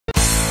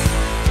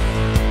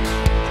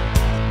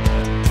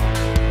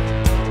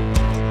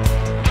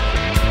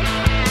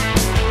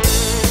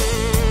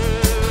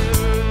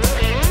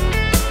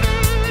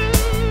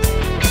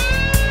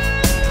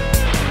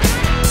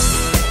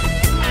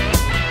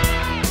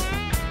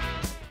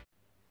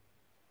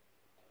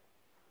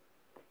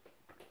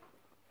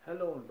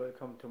Hello and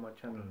welcome to my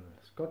channel,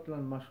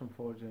 Scotland Mushroom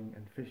Foraging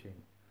and Fishing.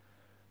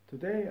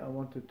 Today I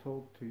want to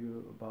talk to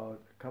you about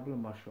a couple of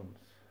mushrooms.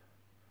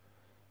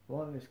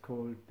 One is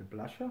called the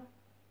blusher,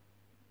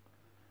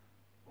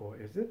 or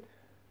is it?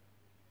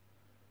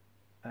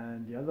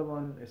 And the other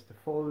one is the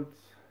false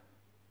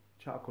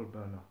charcoal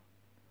burner.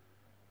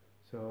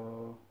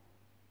 So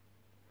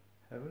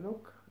have a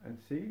look and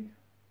see,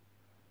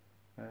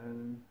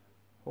 and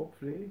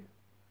hopefully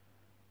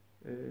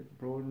it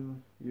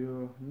broadens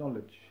your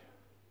knowledge.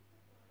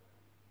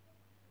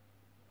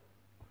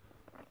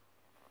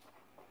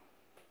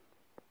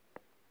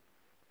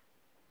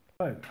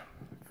 Right,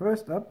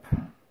 first up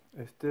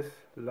is this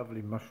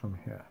lovely mushroom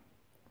here,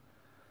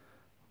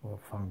 or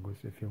fungus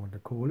if you want to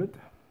call it.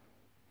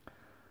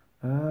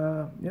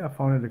 Yeah, I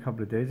found it a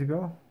couple of days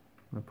ago.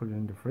 I put it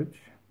in the fridge,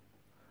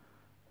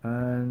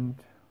 and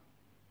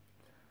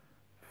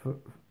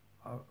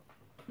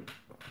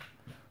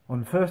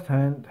on first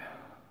hand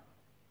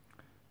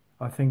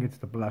I think it's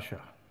the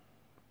blusher.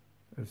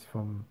 It's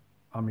from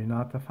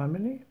Aminata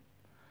family,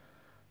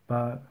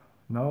 but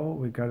now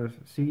we gotta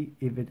see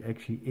if it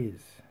actually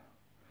is,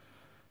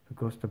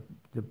 because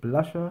the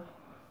blusher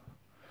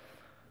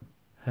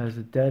has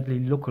a deadly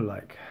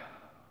look-alike,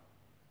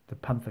 the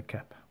panther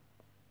cap,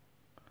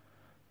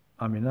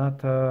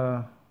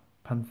 Aminata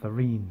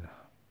pantherine.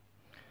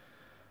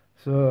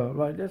 So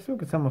right, let's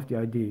look at some of the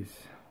IDs.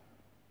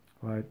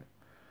 Right,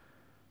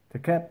 the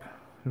cap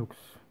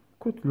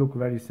could look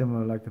very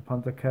similar like the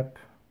panther cap.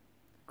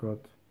 Got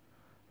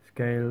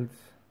scales,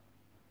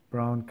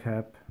 brown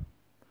cap.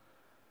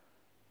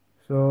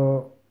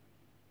 So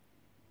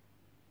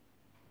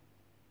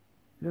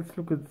let's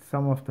look at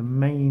some of the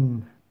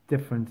main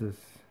differences,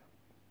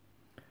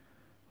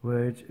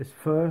 which is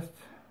first,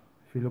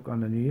 if you look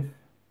underneath,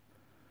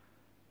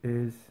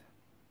 is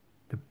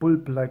the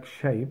bulb-like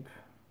shape.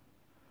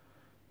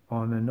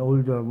 On an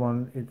older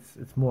one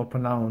it's more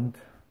pronounced.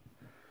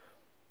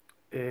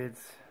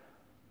 It's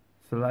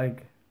so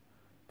like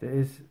there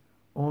is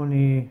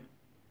only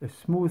a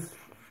smooth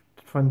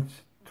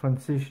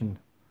transition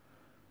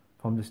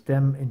from the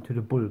stem into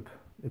the bulb.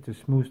 It's a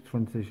smooth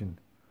transition.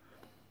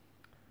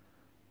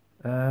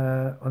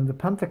 On the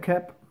panther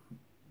cap,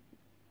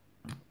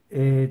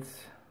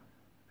 it's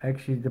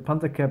actually, the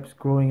panther cap's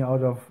growing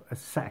out of a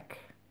sac.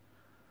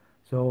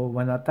 So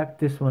when I dug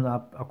this one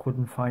up, I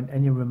couldn't find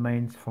any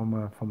remains from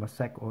a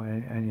sac or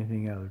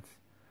anything else.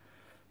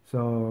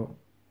 So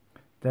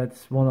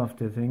that's one of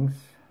the things.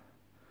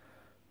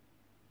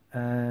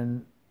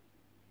 And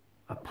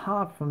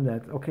apart from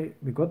that, okay,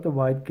 we got the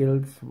white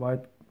gills.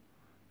 White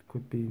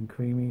could be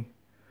creamy,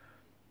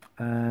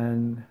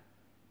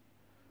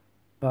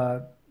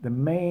 but the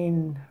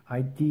main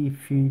ID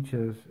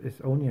features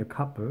is only a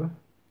couple,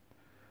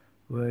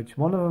 which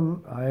one of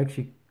them I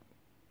actually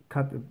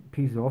cut a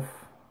piece off.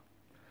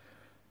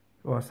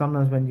 Or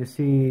sometimes when you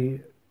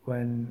see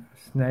when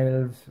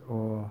snails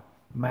or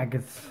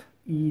maggots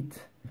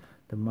eat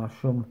the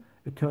mushroom,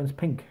 it turns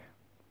pink.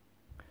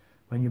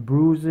 When you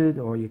bruise it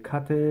or you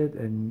cut it,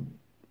 and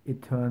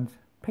it turns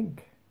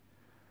pink.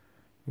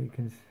 You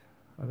can,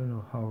 I don't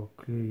know how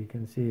clear you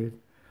can see it.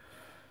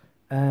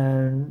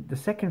 And the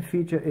second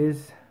feature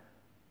is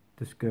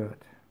the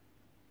skirt.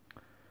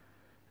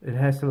 It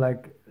has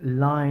like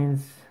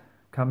lines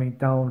coming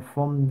down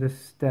from the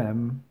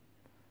stem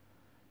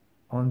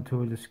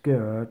onto the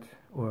skirt,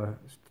 or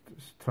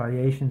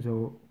striations,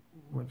 or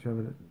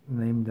whichever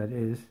name that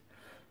is.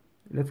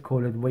 Let's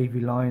call it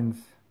wavy lines.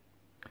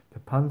 The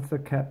panther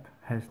cap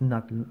has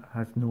no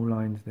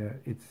lines there.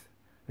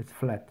 It's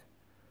flat.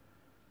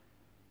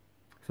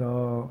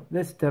 So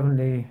this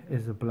definitely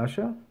is a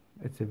blusher.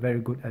 It's a very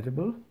good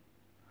edible,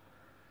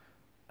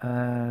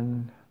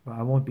 and but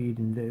I won't be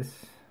eating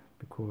this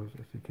because,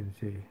 as you can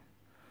see,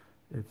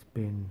 it's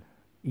been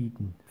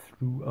eaten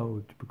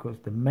throughout, because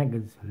the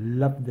maggots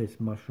love this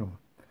mushroom.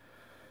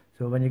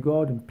 So when you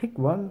go out and pick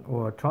one,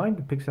 or trying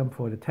to pick some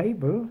for the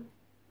table,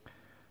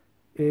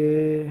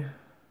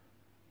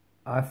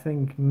 I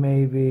think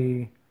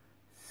maybe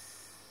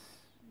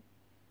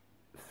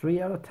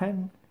 3 out of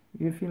 10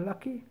 if you're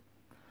lucky.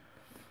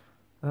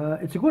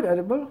 It's a good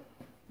edible.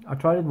 I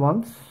tried it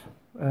once,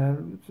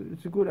 and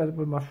it's a good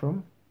edible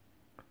mushroom,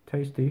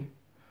 tasty.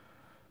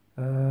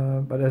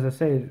 But as I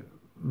say,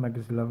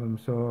 maggots love them,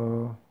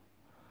 so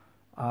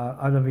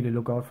I don't really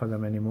look out for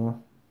them anymore.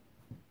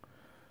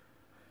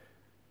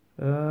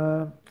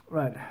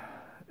 Right,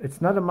 it's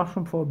not a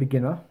mushroom for a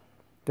beginner,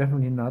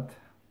 definitely not,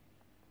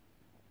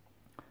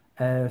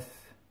 as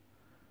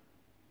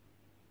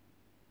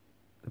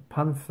the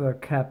panther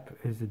cap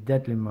is a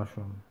deadly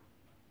mushroom,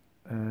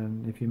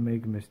 and if you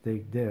make a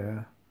mistake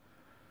there,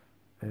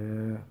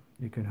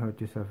 you can hurt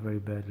yourself very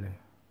badly,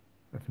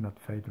 if not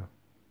fatal.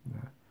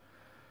 Yeah.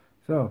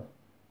 So,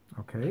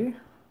 okay,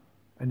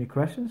 any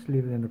questions,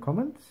 leave it in the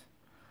comments.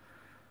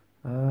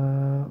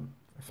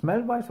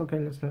 Smell wise, okay,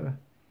 let's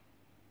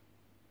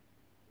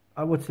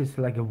I would say it's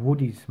like a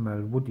woody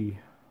smell, woody,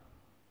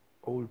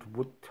 old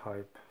wood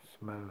type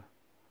smell.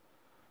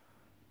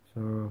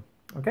 So,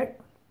 okay,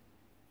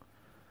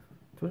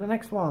 to the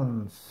next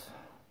ones.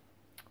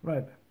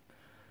 Right,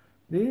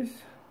 these,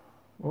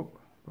 oh,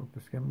 broke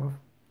the stem off.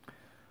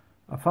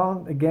 I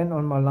found again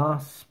on my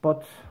last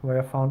spot where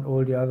I found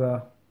all the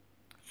other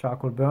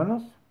charcoal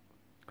burners,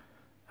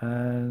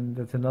 and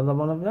that's another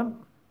one of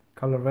them.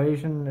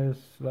 Coloration is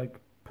like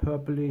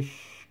purplish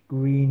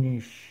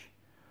greenish,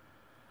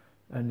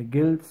 and the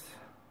gills,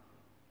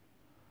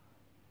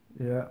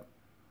 yeah,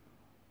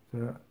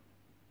 they're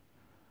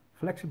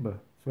flexible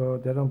so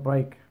they don't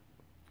break.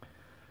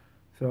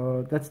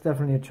 So that's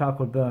definitely a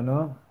charcoal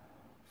burner.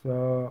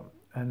 So,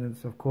 and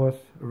it's of course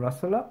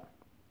Russula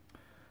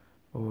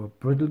or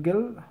brittle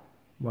gill.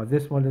 Well,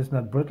 this one is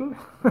not brittle.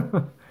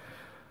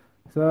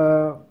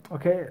 So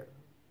okay,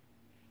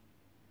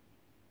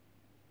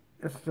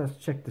 let's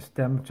just check the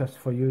stem just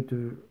for you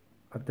to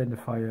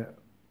identify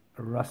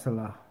a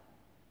Russula.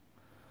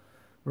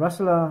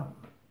 Russula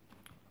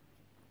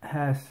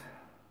has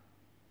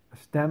a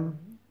stem,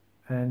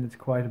 and it's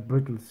quite a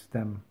brittle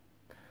stem.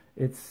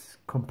 It's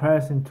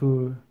comparison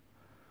to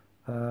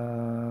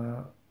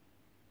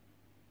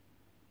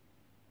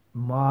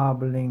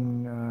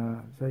marbling,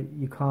 so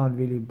you can't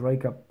really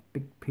break up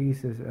big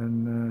pieces,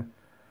 and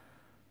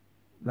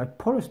like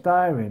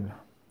polystyrene,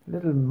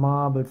 little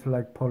marbles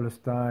like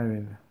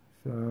polystyrene.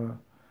 So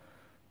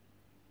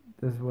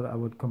this is what I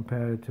would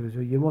compare it to. So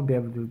you won't be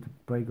able to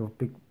break off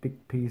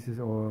big pieces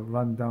or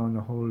run down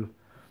the whole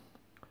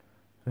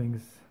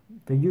things.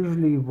 They're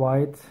usually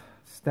white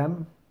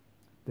stem.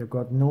 They've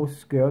got no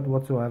skirt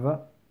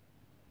whatsoever.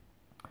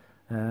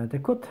 They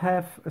could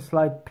have a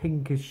slight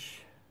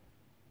pinkish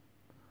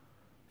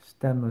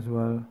stem as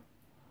well.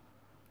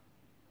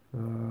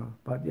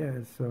 But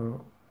yeah,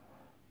 so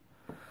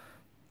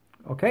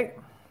okay.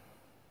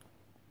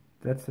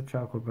 That's the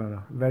charcoal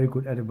burner. Very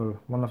good edible.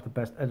 One of the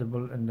best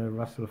edible in the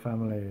Russula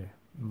family, in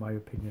my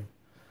opinion.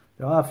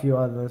 There are a few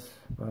others,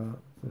 but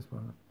this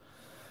one.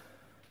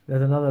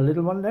 There's another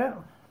little one there.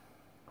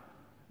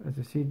 As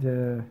you see,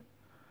 the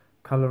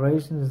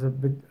coloration is a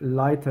bit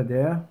lighter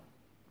there.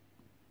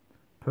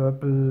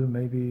 Purple,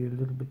 maybe a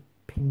little bit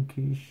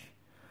pinkish.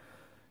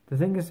 The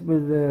thing is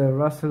with the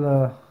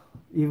Russula,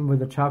 even with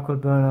the charcoal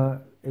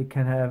burner, it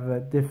can have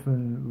a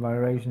different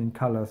variation in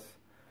colors.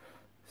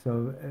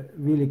 So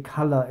really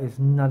color is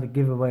not a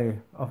giveaway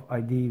of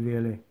ID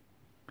really.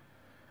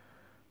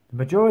 The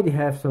majority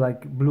have so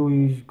like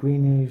bluish,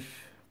 greenish,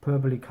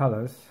 purpley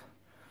colors.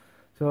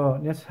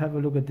 So let's have a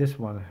look at this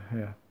one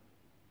here.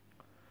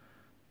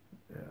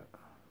 Yeah.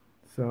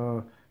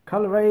 So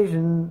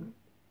coloration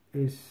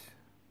is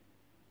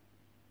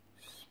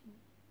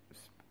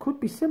could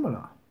be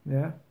similar.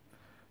 Yeah,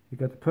 you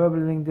got the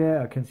purpling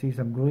there. I can see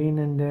some green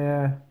in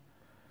there.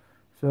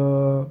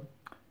 So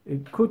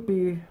it could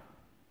be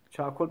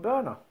charcoal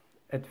burner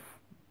at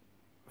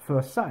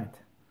first sight.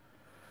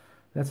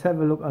 Let's have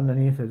a look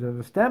underneath it. So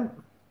the stem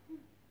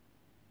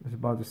is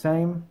about the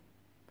same,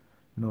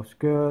 no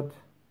skirt,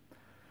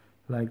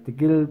 like the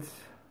gills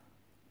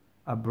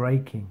are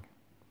breaking,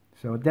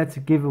 so that's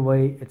a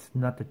giveaway it's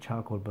not the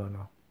charcoal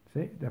burner.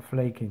 See, they're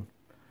flaking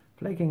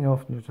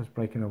off and just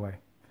breaking away.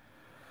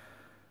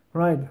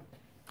 Right,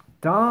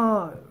 there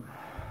are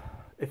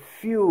a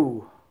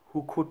few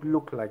who could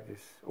look like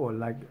this, or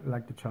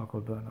like the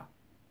charcoal burner.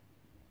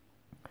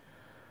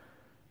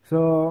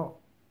 So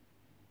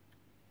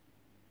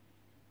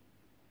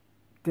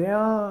there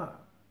are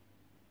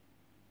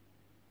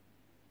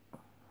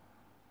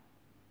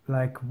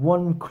like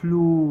one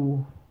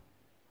clue.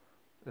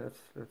 Let's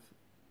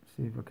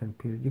see if I can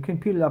peel it. You can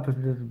peel it up a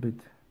little bit,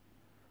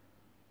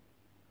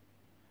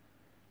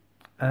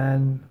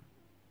 and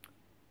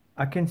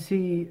I can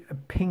see a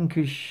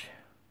pinkish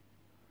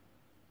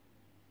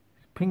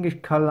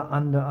color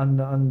under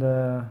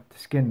the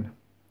skin.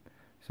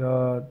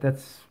 So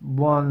that's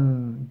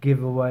one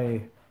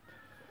giveaway.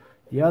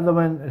 The other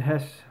one, it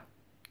has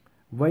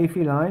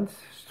wavy lines,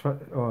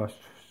 or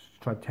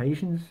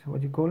striations,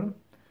 what do you call them,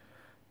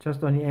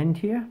 just on the end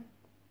here.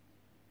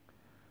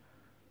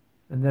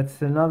 And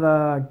that's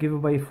another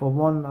giveaway for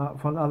one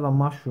other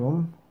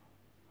mushroom,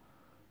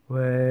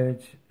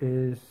 which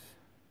is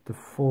the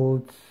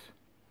false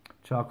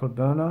charcoal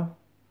burner,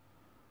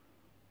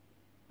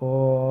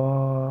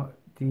 or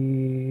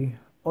the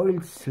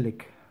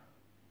Oilslick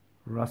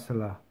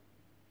Russula.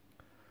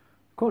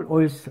 Called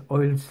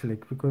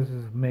Oilslick because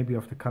it's maybe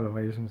of the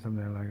coloration,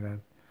 something like that.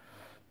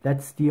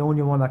 That's the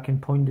only one I can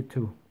point it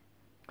to.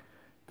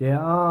 There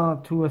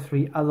are 2 or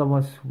 3 other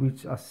ones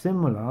which are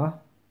similar,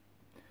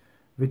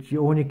 which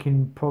you only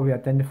can probably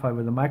identify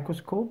with a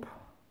microscope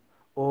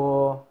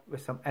or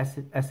with some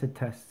acid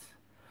tests.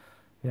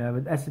 Yeah,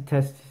 with acid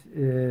tests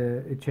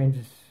it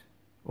changes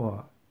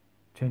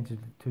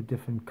to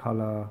different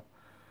color.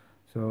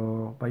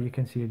 So, but you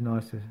can see it now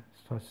as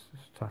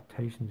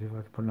striations, if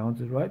I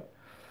pronounce it right,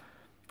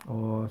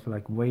 or it's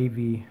like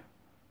wavy.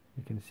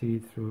 You can see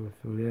it through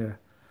there.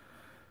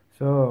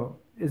 So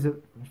is it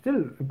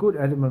still a good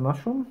edible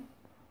mushroom?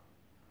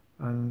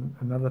 And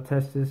another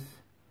test is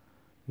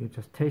you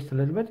just taste a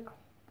little bit.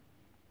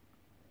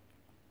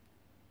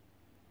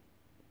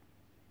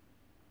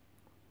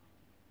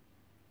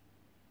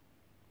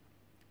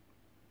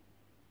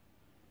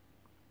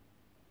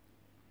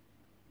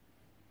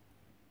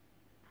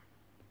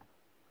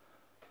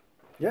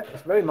 Yeah,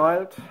 it's very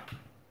mild.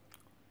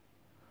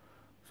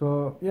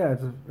 So yeah,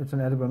 it's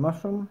an edible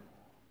mushroom.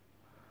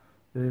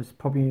 It's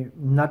probably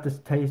not as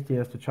tasty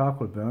as the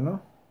charcoal burner.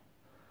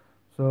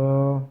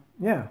 So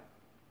yeah,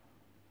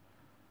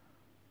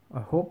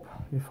 I hope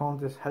you found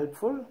this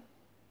helpful.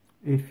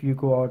 If you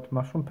go out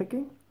mushroom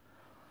picking,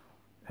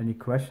 any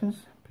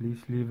questions, please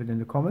leave it in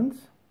the comments.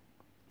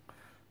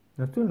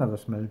 Let's do another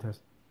smell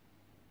test.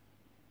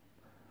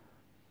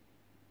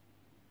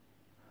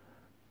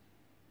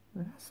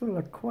 It has sort of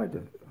like quite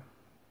a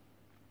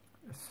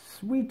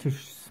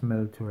sweetish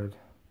smell to it.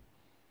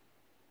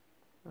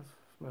 Let's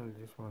smell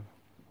this one.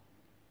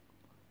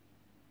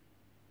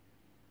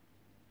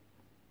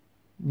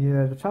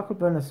 Yeah, the charcoal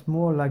burner is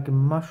more like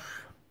a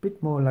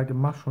bit more like a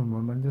mushroom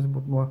one, and this is a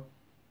bit more.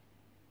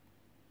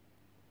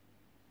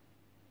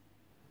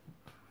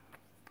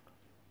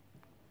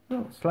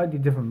 No, slightly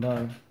different, but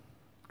I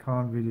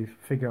can't really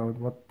figure out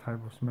what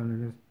type of smell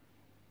it is.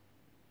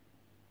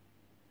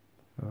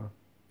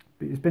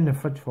 It's been in the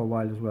fridge for a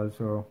while as well,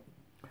 so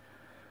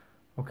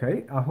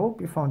okay, I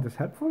hope you found this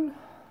helpful.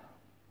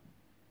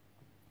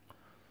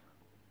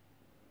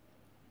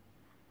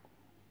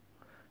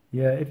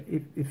 Yeah,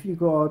 if you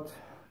go out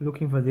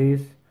looking for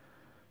these,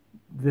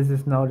 this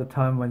is now the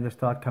time when they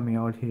start coming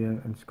out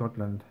here in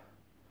Scotland.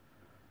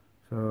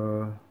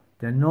 So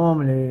they're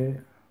normally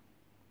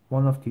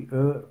one of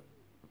the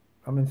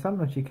I mean,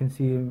 sometimes you can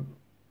see them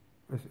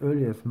as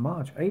early as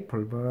March,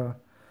 April, but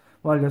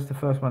well, that's the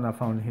first one I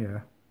found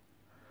here.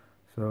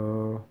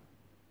 So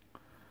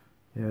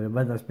yeah, the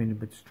weather's been a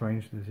bit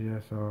strange this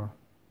year, so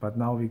but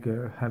now we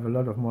have a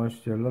lot of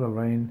moisture, a lot of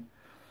rain,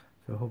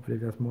 so hopefully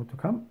there's more to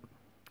come.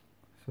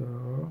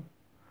 So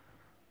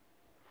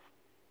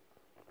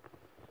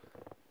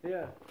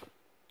yeah,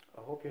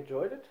 I hope you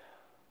enjoyed it,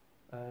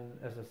 and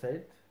as I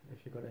said,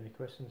 if you got any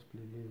questions,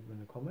 please leave them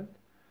in a comment.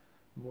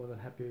 More than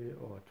happy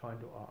or trying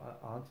to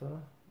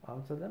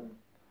answer them,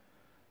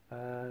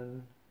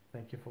 and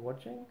thank you for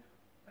watching,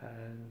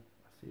 and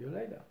I'll see you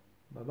later.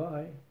 Bye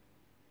bye.